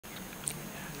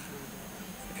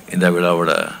இந்த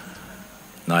விழாவோட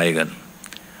நாயகன்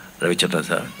Ravichandran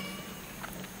sir,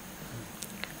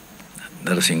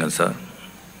 Narasingan sir,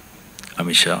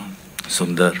 Amit Shah,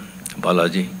 Sundar,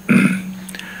 Balaji,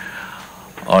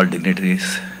 all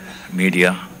dignitaries,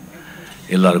 media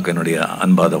எல்லாருக்கும் என்னுடைய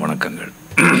அன்பாத வணக்கங்கள்.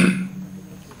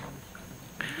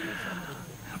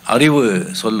 அறிவு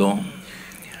சொல்லும்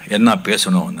என்ன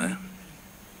பேசணும்னு,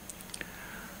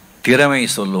 திறமை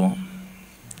சொல்லும்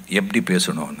எப்படி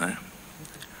பேசணும்னு,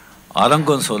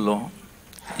 அரங்கம் சொல்லும்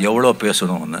எவ்வளோ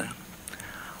பேசணும்னு,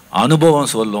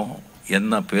 அனுபவம் சொல்லும்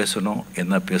என்ன பேசணும்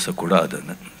என்ன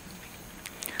பேசக்கூடாதுன்னு.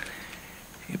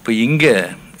 இப்போ இங்கே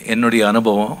என்னுடைய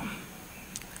அனுபவம்,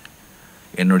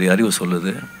 என்னுடைய அறிவு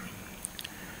சொல்லுது,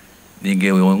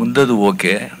 நீங்கள் வந்தது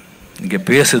ஓகே, இங்கே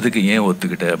பேசுறதுக்கு ஏன்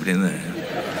ஒத்துக்கிட்ட அப்படின்னு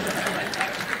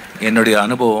என்னுடைய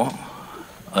அனுபவம்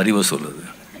அறிவு சொல்லுது.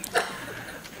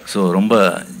 ஸோ ரொம்ப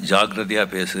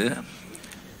ஜாக்கிரதையாக பேசு,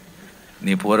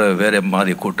 நீ போகிற வேறு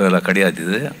மாதிரி கூட்டம் எல்லாம் கிடையாது.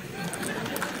 இது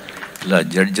இல்லை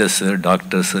ஜட்ஜஸ்ஸு,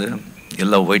 டாக்டர்ஸு,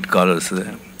 எல்லாம் ஒயிட் காலர்ஸு.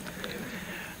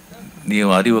 நீ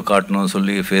அறிவு காட்டணும்னு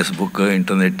சொல்லி ஃபேஸ்புக்கு,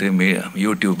 இன்டர்நெட்டு,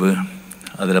 யூடியூப்பு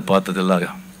அதில் பார்த்ததெல்லாம்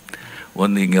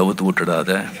வந்து இங்கே அவுத்து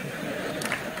விட்டுடாத.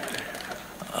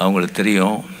 அவங்களுக்கு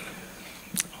தெரியும்,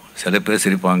 சில பேர்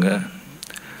சிரிப்பாங்க,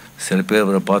 சில பேர்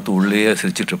அவரை பார்த்து உள்ளேயே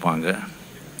சிரிச்சிட்ருப்பாங்க.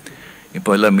 இப்போ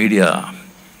எல்லாம் மீடியா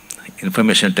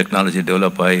இன்ஃபர்மேஷன் டெக்னாலஜி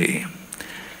டெவலப் ஆகி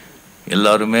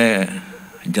எல்லாருமே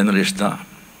ஜெர்னலிஸ்ட் தான்,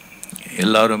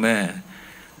 எல்லாருமே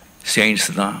சயின்ஸ்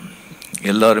தான்,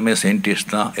 எல்லாருமே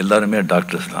சயின்டிஸ்ட் தான், எல்லாருமே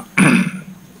டாக்டர்ஸ் தான்.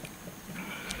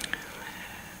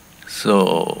 ஸோ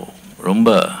ரொம்ப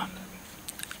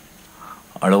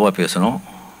அளவாக பேசணும்.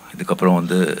 இதுக்கப்புறம்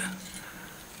வந்து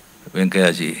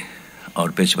வெங்கையாஜி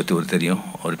அவர் பேச்சு பற்றி ஒரு தெரியும்,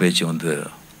 அவர் பேச்சு வந்து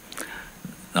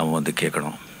நாம் வந்து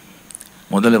கேட்கணும்.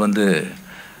 முதல்ல வந்து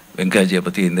வெங்கையாஜியை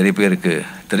பற்றி நிறைய பேருக்கு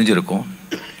தெரிஞ்சிருக்கும்.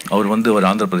 அவர் வந்து ஒரு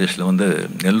ஆந்திர பிரதேசில் வந்து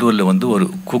நெல்லூரில் வந்து ஒரு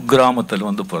குக்கிராமத்தில்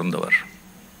வந்து பிறந்தவர்.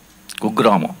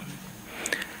 குக்கிராமம்,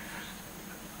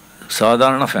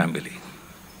 சாதாரண ஃபேமிலி,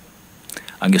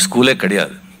 அங்கே ஸ்கூலே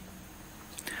கிடையாது.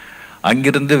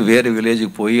 அங்கிருந்து வேறு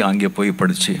வில்லேஜுக்கு போய் அங்கே போய்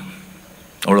படித்து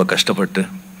அவ்வளோ கஷ்டப்பட்டு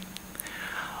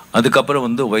அதுக்கப்புறம்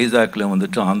வந்து வைசாக்கில்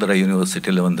வந்துட்டு ஆந்திரா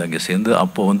யூனிவர்சிட்டியில் வந்து அங்கே சேர்ந்து,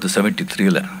 அப்போ வந்து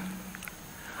 73ல்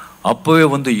அப்போவே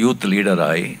வந்து யூத் லீடர்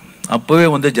ஆகி, அப்போவே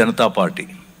வந்து ஜனதா பார்ட்டி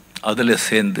அதில்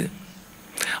சேர்ந்து,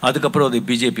 அதுக்கப்புறம் அது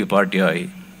பிஜேபி பார்ட்டி ஆகி,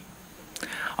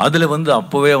 அதில் வந்து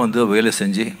அப்போவே வந்து வேலை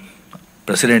செஞ்சு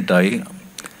பிரசிடெண்ட் ஆகி,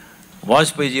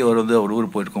 வாஜ்பாய்ஜி அவர் வந்து அவர்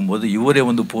ஊர் போயிருக்கும்போது இவரே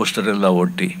வந்து போஸ்டர் எல்லாம்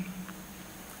ஒட்டி,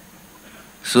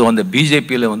 ஸோ அந்த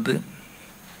பிஜேபியில் வந்து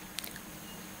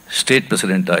ஸ்டேட்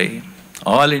பிரசிடெண்ட் ஆகி,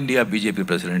 ஆல் இண்டியா பிஜேபி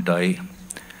பிரசிடெண்ட் ஆகி,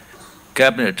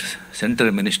 கேபினட்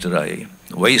சென்ட்ரல் மினிஸ்டர் ஆகி,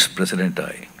 வைஸ் பிரசிடெண்ட்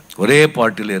ஆகி, ஒரே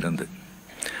பார்ட்டியில் இருந்து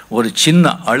ஒரு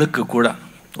சின்ன அழுக்கு கூட,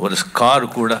 ஒரு ஸ்கார்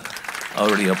கூட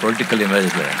அவருடைய பொலிட்டிக்கல்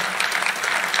இமேஜில்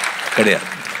கிடையாது.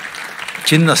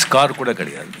 சின்ன ஸ்கார் கூட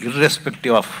கிடையாது.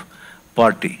 irrespective of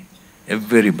party,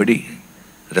 everybody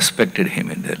respected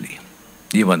him in Delhi,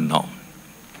 even now.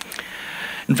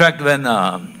 In fact,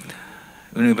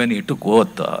 when he took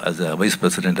oath as a vice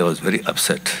president, I was very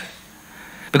upset,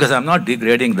 because I'm not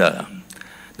degrading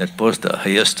that post, the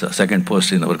highest second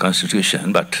post in our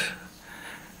constitution, but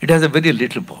it has a very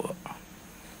little power.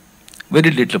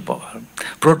 Very little power.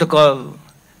 Protocol,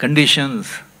 conditions,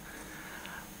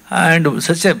 and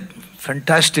such a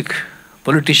fantastic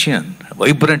politician,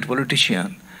 vibrant politician,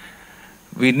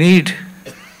 we need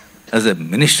as a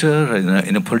minister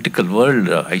in a political world,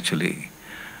 actually.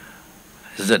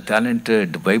 He's a talented,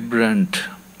 vibrant,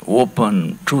 open,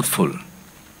 truthful.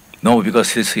 No,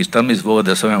 because his term is over,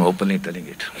 that's why I'm openly telling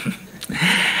it.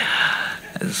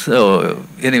 So,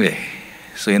 anyway,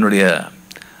 so என்னுடைய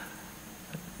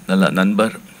நல்ல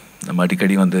நண்பர், நம்ம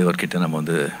அடிக்கடி வந்து அவர்கிட்ட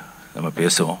நம்ம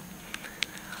பேசுவோம்.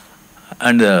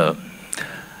 And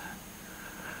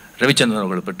Ravichandran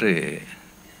அவர்களை பற்றி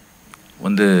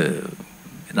வந்து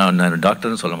நான்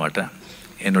டாக்டர்னு சொல்ல மாட்டேன்,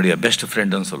 என்னுடைய பெஸ்ட்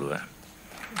ஃப்ரெண்டுன்னு சொல்லுவேன்.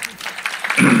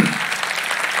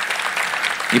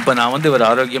 இப்போ நான் வந்து ஒரு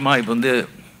ஆரோக்கியமாக இப்போ வந்து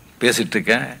பேசிகிட்டு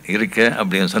இருக்கேன்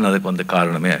அப்படின்னு சொன்னதுக்கு வந்து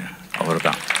காரணமே அவர்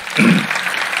தான்.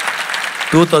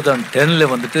 2010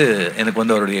 வந்துட்டு எனக்கு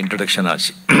வந்து அவருடைய இன்ட்ரடக்ஷன்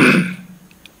ஆச்சு.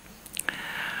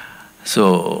 So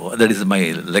that is my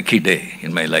lucky day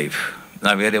in my life.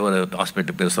 நான் வேறு ஒரு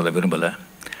ஹாஸ்பிட்டல் பேர் சொல்ல விரும்பலை.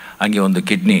 அங்கே வந்து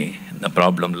கிட்னி இந்த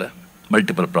ப்ராப்ளமில்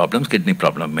multiple problems, kidney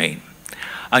problem main.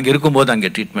 அங்கே இருக்கும்போது அங்கே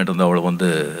ட்ரீட்மெண்ட் வந்து அவ்வளோ வந்து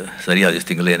சரியாக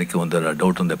திங்களே எனக்கு வந்து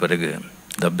டவுட் வந்த பிறகு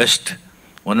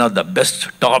one of the best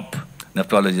top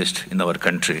nephrologist in our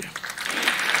country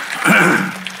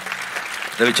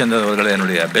Ravichandran அவர்களை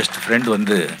என்னுடைய பெஸ்ட் ஃப்ரெண்ட்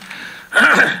வந்து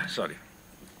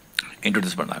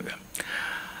இன்ட்ரடியூஸ் பண்ணாங்க.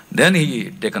 Then he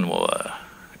taken over.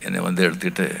 என்னை வந்து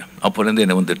எடுத்துக்கிட்டு அப்போலேருந்து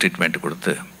என்னை வந்து ட்ரீட்மெண்ட்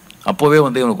கொடுத்து, அப்போவே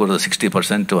வந்து எனக்கு ஒரு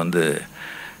 60% வந்து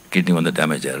கிட்னி வந்து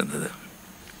டேமேஜாக இருந்தது.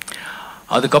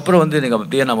 அதுக்கப்புறம் வந்து நீங்கள்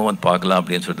அப்படியே நம்ம வந்து பார்க்கலாம்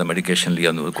அப்படின்னு சொல்லிட்டு மெடிக்கேஷன்லேயே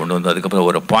வந்து கொண்டு வந்து, அதுக்கப்புறம்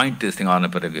ஒரு பாயிண்ட் திங் ஆன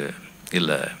பிறகு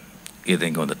இல்லை இதை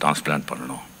இங்கே வந்து டிரான்ஸ்பிளான்ட்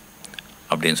பண்ணணும்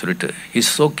அப்படின்னு சொல்லிட்டு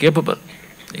is so capable.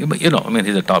 You know I mean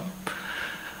is top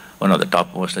one of the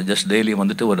top most. Just daily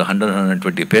வந்துட்டு ஒரு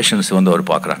 100-120 பேஷண்ட்ஸ் வந்து அவர்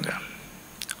பார்க்குறாங்க.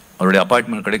 அவருடைய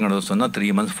அப்பாயின்மெண்ட் கிடைக்கணும்னு சொன்னால் 3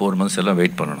 months 4 months எல்லாம்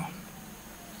வெயிட் பண்ணணும்.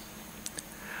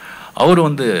 அவர்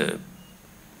வந்து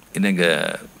இன்னைங்க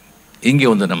இங்கே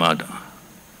வந்து நம்ம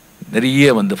நிறைய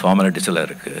வந்து ஃபார்மாலிட்டிஸ் எல்லாம்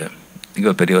இருக்குது.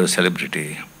 இங்கே பெரிய ஒரு செலிப்ரிட்டி,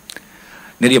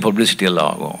 நிறைய பப்ளிசிட்டி எல்லாம்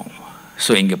ஆகும்.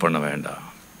 ஸோ இங்கே பண்ண வேண்டாம்.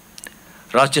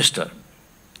 ராச்செஸ்டர்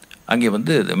அங்கே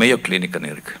வந்து மேயோ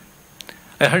கிளினிக்னு இருக்குது.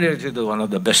 ஐ ஹர்ட் இது one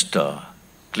of the best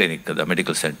clinic, the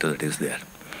medical centre that is there.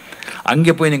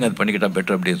 அங்கே போய் நீங்கள் அது பண்ணிக்கிட்டால்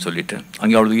பெட்டர் அப்படின்னு சொல்லிட்டு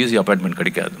அங்கே அவ்வளோ ஈஸி அப்பாயின்மெண்ட்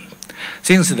கிடைக்காது.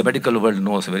 Since the medical world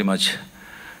nose very much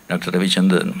doctor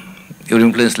Ravichandran, இவர்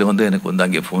இன்ஃப்ளூயன்ஸில் வந்து எனக்கு வந்து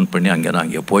அங்கே ஃபோன் பண்ணி நான்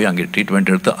அங்கே போய் அங்கே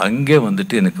ட்ரீட்மெண்ட் எடுத்து அங்கே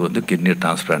வந்துட்டு எனக்கு வந்து கிட்னி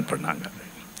டிரான்ஸ்பிளான்ட் பண்ணாங்க.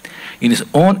 இன் is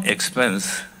own expense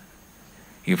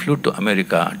he flew to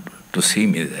America to see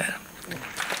me there.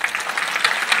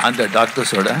 அந்த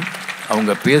டாக்டர்ஸோட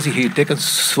அவங்க பேசி he taken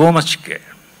so much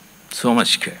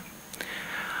care.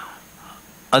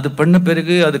 அது பண்ண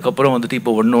பிறகு அதுக்கப்புறம் வந்துட்டு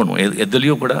இப்போ ஒன்று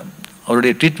எதுலேயும் கூட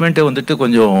அவருடைய ட்ரீட்மெண்ட்டை வந்துட்டு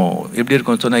கொஞ்சம் எப்படி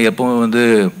இருக்கும்னு சொன்னால், எப்பவும் வந்து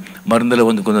மருந்தில்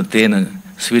வந்து கொஞ்சம் தேன்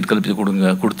ஸ்வீட் கலப்பி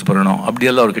கொடுத்து பண்ணணும்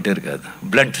அப்படியெல்லாம் அவர்கிட்ட இருக்காது.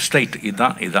 பிளண்ட் ஸ்ட்ரைட்,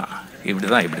 இதுதான் இப்படி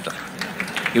தான்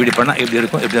இப்படி பண்ணால் இப்படி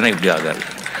இருக்கும், இப்படி தான் இப்படி ஆகாது,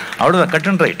 அவ்வளோதான், கட்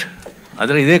அண்ட் ரைட்.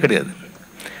 அதில் இதே கிடையாது.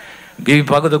 பிபி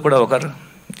பார்க்கறது கூட உட்காரு,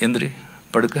 எந்திரி,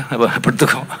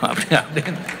 படுத்துக்கோ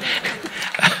அப்படின்னு.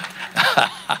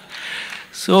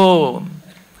 ஸோ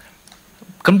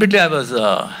கம்ப்ளீட்லி ஐ வாஸ்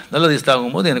நல்லது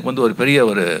இதாகும்போது எனக்கு வந்து ஒரு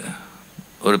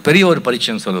பெரிய ஒரு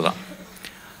பரீட்சைன்னு சொல்லலாம்.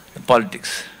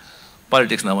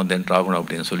 பாலிட்டிக்ஸ் நான் வந்து என்ட்ரு ஆகணும்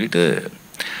அப்படின்னு சொல்லிட்டு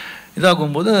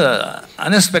இதாகும்போது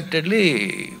அன்எக்ஸ்பெக்டட்லி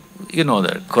யூனோ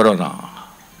த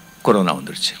கொரோனா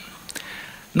வந்துடுச்சு.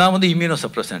 நான் வந்து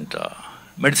இம்யூனோசப்ரசன்ட்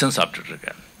மெடிசன்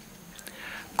சாப்பிட்டுட்ருக்கேன்.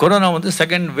 கொரோனா வந்து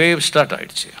செகண்ட் வேவ் ஸ்டார்ட்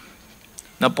ஆகிடுச்சு.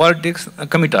 நான் பாலிட்டிக்ஸ்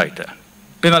கமிட் ஆகிட்டேன்,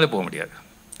 பின்னாலே போக முடியாது,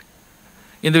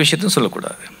 இந்த விஷயத்தையும்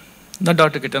சொல்லக்கூடாது. நான்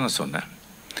டாக்டர்கிட்ட நான் சொன்னேன்,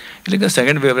 இல்லைங்க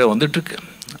செகண்ட் வேவே வந்துட்டுருக்கு.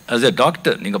 ஆஸ் எ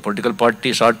டாக்டர் நீங்கள் பொலிட்டிக்கல் பார்ட்டி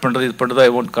ஸ்டார்ட் பண்ணுறது இது பண்ணுறது I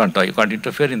can't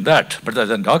interfere in that. But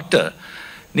as a doctor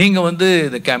நீங்கள் வந்து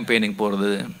இந்த கேம்பெயினிங்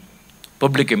போகிறது,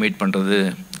 பப்ளிக்கை மீட் பண்ணுறது,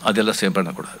 அதெல்லாம் சேவ்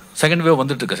பண்ணக்கூடாது. செகண்ட் வேவ்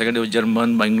வந்துட்டுருக்கு. செகண்ட் வேவ்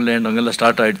ஜெர்மன், இங்கிலாந்து அங்கெல்லாம்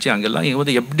ஸ்டார்ட் ஆகிடுச்சு. அங்கெல்லாம் இங்கே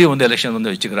வந்து எப்படி வந்து எலெக்ஷன்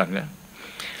வந்து வச்சுக்கிறாங்க.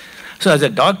 So as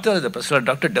a doctor, as a personal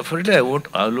doctor, definitely I won't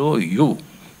allow you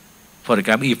for a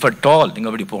campaign. If at all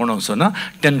நீங்கள் அப்படி போகணும்னு சொன்னால்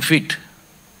 10 feet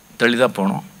தள்ளி தான்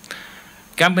போகணும்.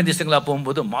 கேம்பெயின் திசைங்களாக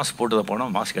போகும்போது மாஸ்க் போட்டு தான் போனோம்,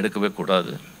 மாஸ்க் எடுக்கவே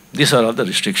கூடாது. These are all the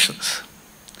restrictions.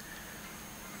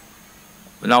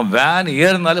 நான் வேன்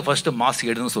ஏறினாலே ஃபஸ்ட்டு மாஸ்க்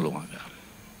எடுன்னு சொல்லுவாங்க.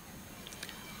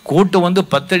 கூட்டம் வந்து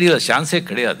 10 அடியில் சான்ஸே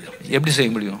கிடையாது. எப்படி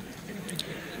செய்ய முடியும்?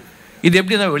 இது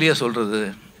எப்படி தான் வெளியே சொல்கிறது?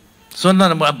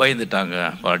 சொன்னால் நம்ம பயந்துட்டாங்க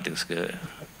பாலிட்டிக்ஸ்க்கு.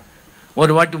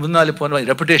 ஒரு வாட்டி முன்னாலே போன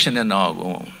ரெப்புடேஷன் என்ன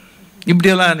ஆகும்,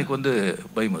 இப்படியெல்லாம் எனக்கு வந்து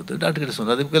பயமுறுத்து. டாக்டர்கிட்ட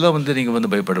சொன்னேன், அதுக்கெல்லாம் வந்து நீங்கள்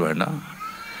வந்து பயப்பட வேண்டாம்,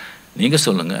 நீங்கள்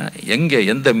சொல்லுங்கள்,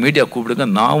 எந்த மீடியா கூப்பிடுங்க,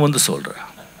 நான் வந்து சொல்கிறேன்.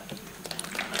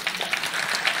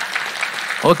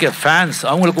 ஓகே, ஃபேன்ஸ்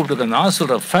அவங்கள கூப்பிட்டுருக்க, நான்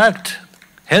சொல்கிறேன். ஃபேக்ட்,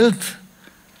 ஹெல்த்,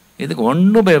 இதுக்கு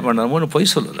ஒன்றும் பயப்படாம ஒன்றும்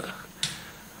பொய் சொல்லலை.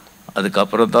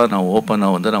 அதுக்கப்புறம் தான் நான்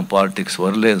ஓப்பனாக வந்து நான் பாலிட்டிக்ஸ்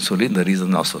வரலன்னு சொல்லி இந்த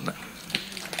ரீசன் நான் சொன்னேன்.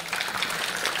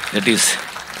 That is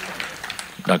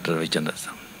doctor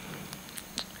Ravichandran.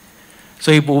 So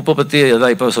இப்போ உப்பை பற்றி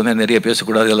எதாவது இப்போ சொன்னேன், நிறைய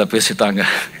பேசக்கூடாது, எல்லாம் பேசிட்டாங்க.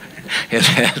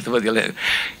 ஹெல்த் பற்றி எல்லாம்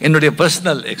என்னுடைய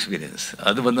பர்சனல் எக்ஸ்பீரியன்ஸ்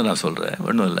அது வந்து நான் சொல்கிறேன்,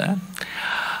 ஒன்றும் இல்லை.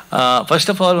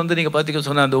 ஃபர்ஸ்ட் ஆஃப் ஆல் வந்து நீங்கள் பார்த்தீங்கன்னு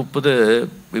சொன்னால், அந்த உப்பு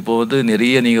இப்போ வந்து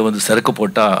நிறைய நீங்கள் வந்து சரக்கு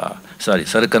போட்டால், சாரி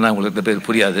சரக்குன்னா உங்களுக்கு பேர்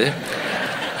புரியாது,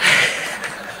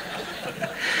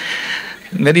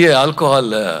 நிறைய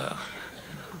ஆல்கோஹால்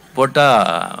போட்டால்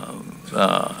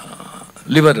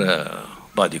லிவர்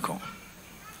பாதிக்கும்.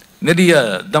 நிறைய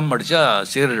தம் அடித்தா,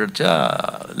 சிகரெட் அடித்தா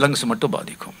லங்ஸ் மட்டும்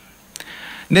பாதிக்கும்.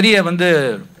 நிறைய வந்து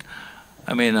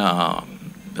ஐ மீன்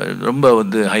ரொம்ப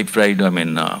வந்து ஹை ஃப்ரைடு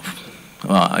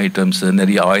ஐட்டம்ஸ்,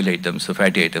 நிறைய oil items,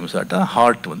 fatty items ஆட்டால்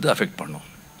heart வந்து அஃபெக்ட் பண்ணும்.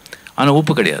 ஆனால்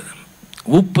உப்பு கிடையாது.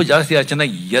 உப்பு ஜாஸ்தி ஆச்சுன்னா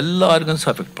எல்லா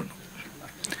ஆர்கன்ஸும் அஃபெக்ட் பண்ணும்.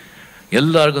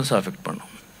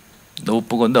 இந்த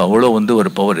உப்புக்கு வந்து அவ்வளோ வந்து ஒரு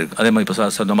பவர் இருக்குது. அதே மாதிரி இப்போ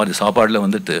சொன்ன மாதிரி சாப்பாடில்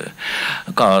வந்துட்டு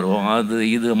காரம், அது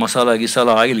இது மசாலா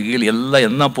கிசாலா ஆயில் கீழ் எல்லாம்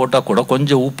என்ன போட்டால் கூட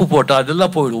கொஞ்சம் உப்பு போட்டால்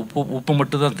அதெல்லாம் போயிடும். உப்பு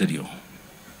மட்டும் தான் தெரியும்.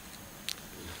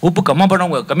 உப்பு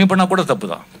கம்மி பண்ணால் கூட தப்பு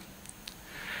தான்.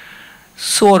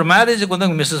 ஸோ ஒரு மேரேஜுக்கு வந்து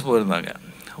அவங்க மிஸ்ஸஸ் போயிருந்தாங்க.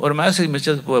 ஒரு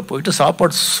மிஸ்ஸஸ் போயிட்டு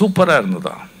சாப்பாடு சூப்பராக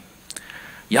இருந்ததான்.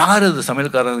 யார் அது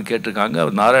சமையல்காரன்னு கேட்டிருக்காங்க.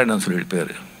 அவர் நாராயணன் சொல்லிட்டு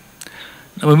பேர்.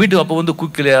 நம்ம வீட்டுக்கு அப்போ வந்து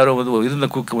குக்கில் யாரோ வந்து இருந்த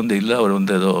குக்கு வந்து இல்லை, அவர்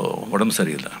வந்து ஏதோ உடம்பு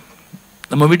சரியில்லை.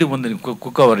 நம்ம வீட்டுக்கு வந்து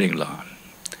குக்காக வர்றீங்களா?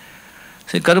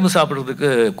 சரி, கரும்பு சாப்பிட்றதுக்கு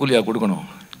கூலியாக கொடுக்கணும்.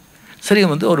 சரி,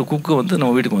 வந்து ஒரு குக்கு வந்து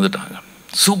நம்ம வீட்டுக்கு வந்துட்டாங்க.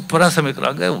 சூப்பராக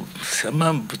சமைக்கிறாங்க,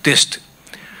 செம்ம டேஸ்ட்டு.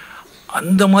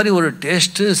 அந்த மாதிரி ஒரு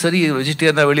டேஸ்ட்டு. சரி,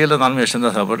 வெஜிடேரியன் தான், வெளியில் நான்வெஜ்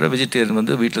தான் சாப்பிட்றேன், வெஜிடேரியன்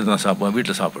வந்து வீட்டில் தான்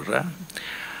வீட்டில் சாப்பிட்றேன்.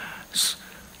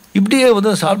 இப்படியே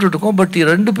வந்து சாப்பிட்டுட்டு இருக்கோம். பட்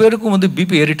 2 பேருக்கும் வந்து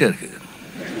பிபி ஏறிட்டே இருக்குது.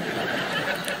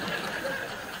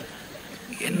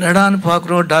 என்னடான்னு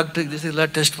பார்க்குறோம், டாக்டர் இது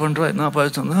எல்லாம் டெஸ்ட் பண்ணுறோம். என்ன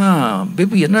பார்த்தோம்னா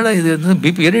பிபி என்னடா இது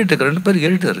பிபி ஏறிட்டு இருக்கு, 2 பேருக்கு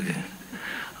ஏறிட்டே இருக்குது.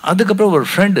 அதுக்கப்புறம் ஒரு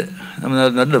ஃப்ரெண்டு,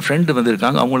 நம்ம நல்ல ஃப்ரெண்டு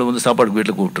வந்திருக்காங்க. அவங்கள வந்து சாப்பாடு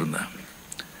வீட்டில் கூப்பிட்டுருந்தேன்.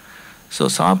 ஸோ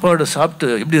சாப்பாடு சாப்பிட்டு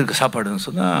எப்படி இருக்குது சாப்பாடுன்னு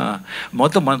சொன்னால்,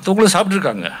 மற்றவங்களும்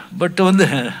சாப்பிட்ருக்காங்க. பட் வந்து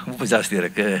உப்பு ஜாஸ்தியாக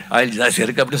இருக்குது, ஆயில் ஜாஸ்தியாக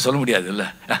இருக்குது அப்படின்னு சொல்ல முடியாது. இல்லை,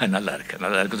 நல்லா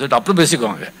இருக்குன்னு சொல்லிட்டு அப்புறம்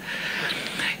பேசிக்குவாங்க.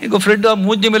 எங்கள் ஃப்ரெண்டாக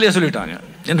மூஞ்சி மேலேயே சொல்லிட்டாங்க,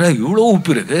 என்ன இவ்வளோ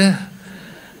உப்பு இருக்குது,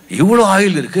 இவ்வளோ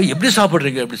ஆயில் இருக்குது, எப்படி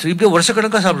சாப்பிட்றீங்க அப்படின்னு சொல்லி இப்படியே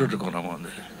வருஷக்கணக்காக சாப்பிட்டுருக்கோம் நம்ம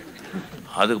வந்து.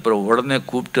 அதுக்கப்புறம் உடனே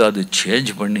கூப்பிட்டு அது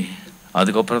சேஞ்ச் பண்ணி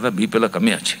அதுக்கப்புறம் தான் பிபியெல்லாம்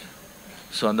கம்மியாச்சு.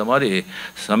 ஸோ அந்த மாதிரி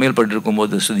சமையல் பண்ணிட்டு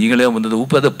இருக்கும்போது நீங்களே வந்து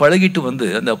உப்பு அதை பழகிட்டு வந்து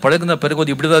அந்த பழகின பிறகு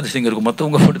வந்து இப்படி தான் திங்க இருக்கும்.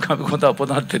 மற்றவங்க போட்டு காமிக்கும் வந்து அப்போ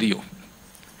தான் தெரியும்.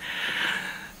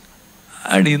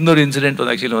 அண்ட் இன்னொரு இன்சிடென்ட்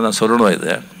வந்து ஆக்சுவலி வந்து நான் சொல்லணும்.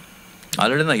 இது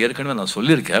ஆல்ரெடி நான் ஏற்கனவே நான்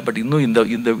சொல்லியிருக்கேன். பட் இன்னும் இந்த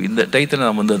இந்த இந்த டைத்தில்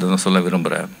நான் வந்து அதை நான் சொல்ல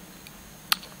விரும்புகிறேன்.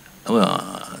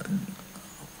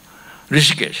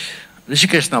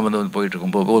 ரிஷிகேஷ் நான் வந்து போயிட்டு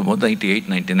இருக்கும்போது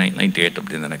 98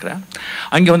 அப்படின்னு நினைக்கிறேன்.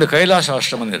 அங்கே வந்து கைலாஷ்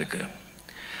ஆசிரமம் இருக்குது.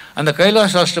 அந்த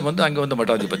கைலாஷ் ஆசிரமம் வந்து அங்கே வந்து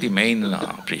மட்டாதிபதி மெயின்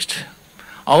ப்ரீஸ்ட்.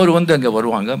 அவர் வந்து அங்கே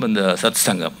வருவாங்க, இந்த சத்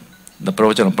சங்கம் இந்த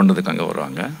பிரவச்சனம் பண்ணுறதுக்கு அங்கே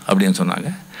வருவாங்க அப்படின்னு சொன்னாங்க.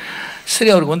 சரி,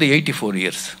 அவருக்கு வந்து 84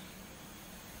 இயர்ஸ்.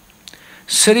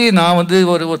 சரி, நான் வந்து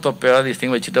ஒரு தொப்பையாவது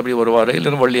திங்க வச்சுட்டு அப்படி வருவார்,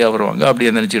 இல்லைன்னா வள்ளியாக வருவாங்க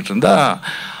அப்படின்னு நினச்சிட்டு இருந்தா,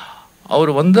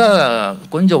 அவர் வந்தால்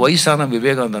கொஞ்சம் வயசான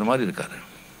விவேகானந்தர் மாதிரி இருக்கார்.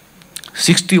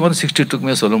 61,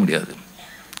 62க்குமே சொல்ல முடியாது.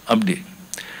 அப்படி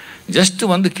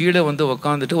ஜஸ்ட்டு வந்து கீழே வந்து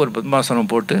உக்காந்துட்டு ஒரு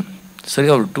பத்மாசனம் போட்டு சரி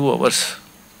அவர் 2 hours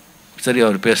சரி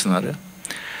அவர் பேசினார்.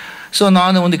 ஸோ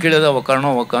நான் வந்து கீழே தான்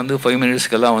உட்காந்து 5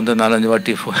 minutesக்கெல்லாம் வந்து 4-5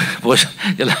 வாட்டி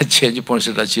எல்லாம் சேஞ்ச்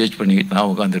பண்ணிக்கிட்டு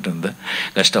நான் உட்காந்துட்டு இருந்தேன்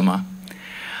கஷ்டமாக.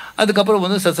 அதுக்கப்புறம்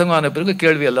வந்து சத்சங்கம் பிறகு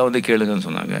கேள்வி எல்லாம் வந்து கேளுங்கன்னு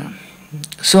சொன்னாங்க.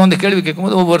 ஸோ அந்த கேள்வி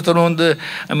கேட்கும்போது ஒவ்வொருத்தரும் வந்து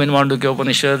மாண்டூக்கிய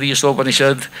உபனிஷத்,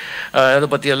 ஈஷோபனிஷத், அதை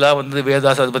பற்றியெல்லாம் வந்து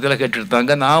வேதாஸ் அதை பற்றியெல்லாம்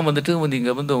கேட்டுருந்தாங்க. நான் வந்துட்டு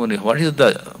இங்கே வந்து வாட் இஸ் த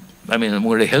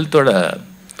உங்களுடைய ஹெல்த்தோட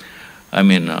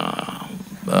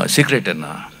சீக்ரெட் என்ன,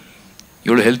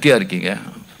 இவ்வளோ ஹெல்த்தியாக இருக்கீங்க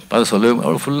அதை சொல்லவே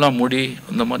அவ்வளோ ஃபுல்லாக மூடி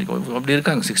அந்த மாதிரி அப்படி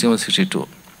இருக்காங்க 61, 62.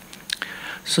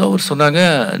 ஸோ அவர் சொன்னாங்க,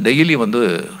 டெய்லி வந்து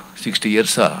 60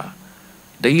 இயர்ஸாக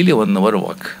டெய்லி 1 hour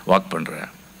வாக்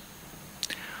பண்ணுறேன்.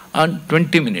 அண்ட்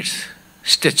 20 minutes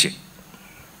ஸ்ட்ரெச்சிங்,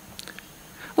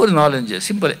 ஒரு 4-5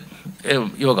 சிம்பிள்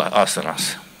யோகா ஆசனாஸ்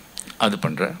அது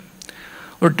பண்ணுறேன்.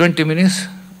 ஒரு 20 minutes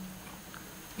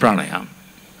பிராணாயாம்.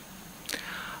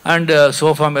 அண்டு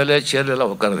சோஃபா மேலே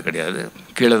சேர்லாம் உட்காரது கிடையாது,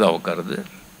 கீழே தான் உட்காருது.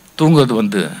 தூங்குறது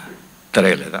வந்து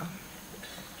தரையில் தான்.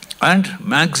 அண்ட்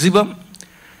மேக்ஸிமம்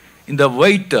இந்த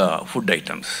ஒயிட் ஃபுட்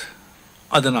ஐட்டம்ஸ்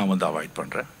அதை நான் வந்து அவாய்ட்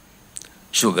பண்ணுறேன்.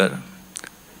 சுகர்,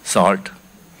 சால்ட்,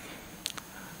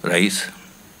 ரைஸ்,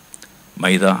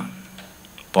 மைதா,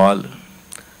 பால்,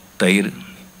 தயிர்,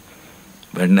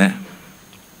 வெண்ணெய்,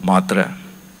 மாத்திரை,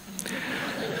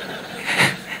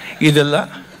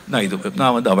 இதெல்லாம்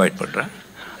நான் வந்து அவாய்ட் பண்ணுறேன்.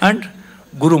 அண்ட்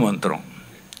குரு மந்திரம்,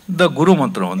 இந்த குரு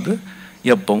மந்திரம் வந்து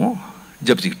எப்பவும்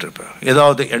ஜபிச்சுக்கிட்டு இருப்பேன்.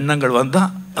 ஏதாவது எண்ணங்கள்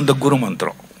வந்தால் அந்த குரு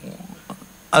மந்திரம்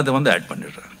அதை வந்து ஆட்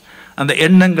பண்ணிடுறேன். அந்த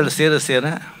எண்ணங்கள்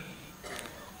சேர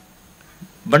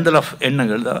பண்டல் ஆஃப்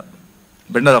எண்ணங்கள் தான்,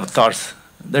 bundle of thoughts,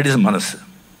 that is மனசு,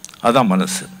 அதுதான்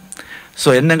மனசு. ஸோ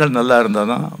எண்ணங்கள் நல்லா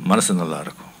இருந்தால் தான் மனசு நல்லா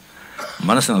இருக்கும்,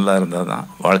 மனசு நல்லா இருந்தால் தான்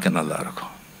வாழ்க்கை நல்லா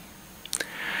இருக்கும்.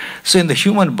 ஸோ இந்த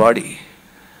ஹியூமன் பாடி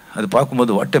அது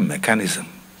பார்க்கும்போது வாட் எ மெக்கானிசம்,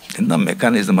 என்ன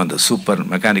மெக்கானிசம் அந்த சூப்பர்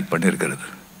மெக்கானிக் பண்ணியிருக்கிறது.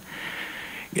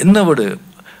 என்ன ஒரு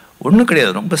ஒன்றும்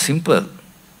கிடையாது, ரொம்ப சிம்பிள்.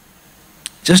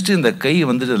 ஜஸ்ட் இந்த கை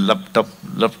வந்துட்டு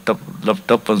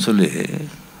லப்டப்னு சொல்லி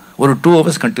ஒரு 2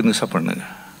 hours கண்டினியூஸாக பண்ணுங்க,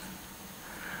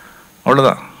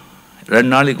 அவ்வளோதான். 2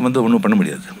 நாளைக்கு வந்து ஒன்றும் பண்ண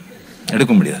முடியாது,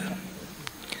 எடுக்க முடியாது.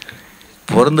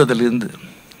 பிறந்ததுலேருந்து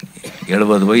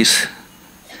 70 வயசு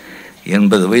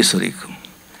 80 வயசு வரைக்கும்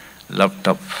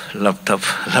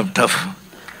லேப்டாப்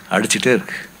அடிச்சுட்டே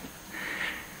இருக்கு.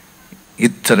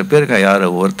 இத்தனை பேருக்கு யாரை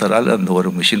ஒருத்தரால் அந்த ஒரு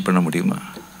மிஷின் பண்ண முடியுமா?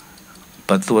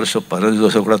 10 வருஷம் 15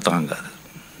 வருஷம் கூட தாங்காது.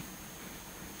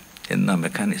 என்ன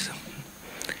மெக்கானிசம்.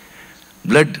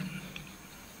 பிளட்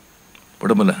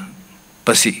உடம்புல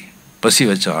பசி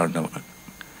வச்சான் ஆண்டவன்.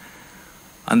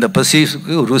 அந்த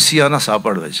பசிக்கு ருசியான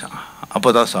சாப்பாடு வச்சான். அப்போ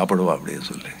தான் சாப்பிடுவா அப்படின்னு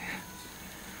சொல்லி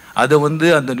அதை வந்து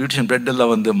அந்த நியூட்ரிஷன்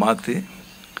பிரெட்டெல்லாம் வந்து மாற்றி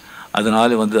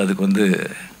அதனால் வந்து அதுக்கு வந்து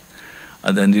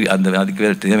அந்த அதுக்கு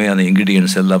வேறு தேவையான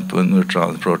இன்க்ரீடியன்ஸ் எல்லாம்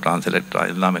நியூட்ரான்ஸ் ப்ரோட்டான்ஸ்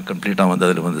எலக்ட்ரான் எல்லாமே கம்ப்ளீட்டாக வந்து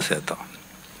அதில் வந்து சேர்த்தான்.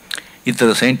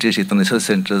 இத்தனை சயின்டிஸ்ட் இத்தனை ரிசர்ச்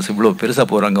சென்டர்ஸ் இவ்வளோ பெருசாக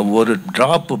போகிறாங்க, ஒரு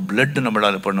ட்ராப்பு பிளட்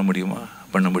நம்மளால் பண்ண முடியுமா?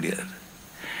 பண்ண முடியாது.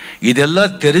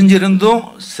 இதெல்லாம் தெரிஞ்சிருந்தும்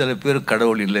சில பேர்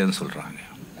கடவுள் இல்லைன்னு சொல்கிறாங்க.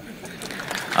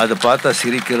 அதை பார்த்தா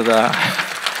சிரிக்கிறதா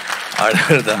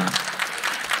அழகிறதா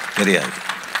தெரியாது.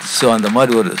 ஸோ அந்த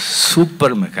மாதிரி ஒரு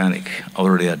சூப்பர் மெக்கானிக்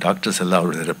அவருடைய டாக்டர்ஸ் எல்லாம்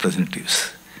அவருடைய ரெப்ரசன்டேட்டிவ்ஸ்,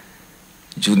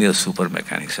 ஜூனியர் சூப்பர்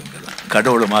மெக்கானிக்ஸ் எல்லாம்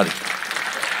கடவுள்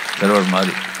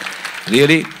மாதிரி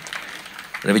ரியலி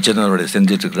ரவிச்சந்திரன் அவருடைய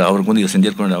செஞ்சிட்ருக்கிறார். அவருக்கு வந்து இதை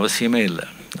செஞ்சிருக்க வேண்டிய அவசியமே இல்லை.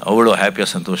 அவ்வளோ ஹாப்பியாக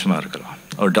சந்தோஷமாக இருக்கலாம்.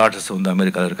 அவர் டாக்டர்ஸ் வந்து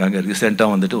அமெரிக்காவில் இருக்காங்க.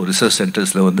 ரீசெண்டாக வந்துட்டு ஒரு ரிசர்ச்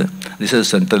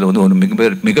சென்டரில் வந்து ஒரு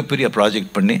மிகப்பெரிய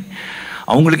ப்ராஜெக்ட் பண்ணி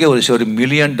அவங்களுக்கே ஒரு $1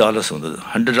 மில்லியன் வந்தது,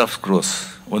 100 crores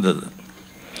வந்தது.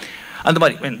 அந்த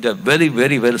மாதிரி வெரி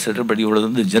வெரி வெல் செட்டில் பண்ணி இவ்வளோ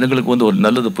வந்து ஜனங்களுக்கு வந்து ஒரு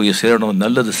நல்லது போய் சேரணும்,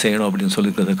 நல்லது செய்யணும் அப்படின்னு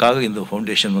சொல்லிக்கிறதுக்காக இந்த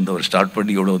ஃபவுண்டேஷன் வந்து அவர் ஸ்டார்ட்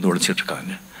பண்ணி இவ்வளோ வந்து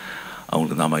உழைச்சிட்ருக்காங்க.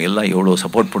 அவங்களுக்கு நாம் எல்லாம் எவ்வளோ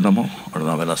சப்போர்ட் பண்ணமோ அவ்வளோ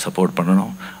நாம் எல்லாம் சப்போர்ட்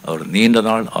பண்ணணும். அவர் நீண்ட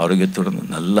நாள் ஆரோக்கியத்துடன்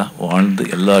நல்லா வாழ்ந்து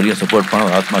எல்லாரையும் சப்போர்ட்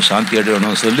பண்ண ஆத்மா சாந்தி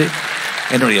அடையணும்னு சொல்லி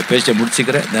என்னுடைய பேச்சை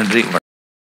முடிச்சுக்கிறேன். நன்றி.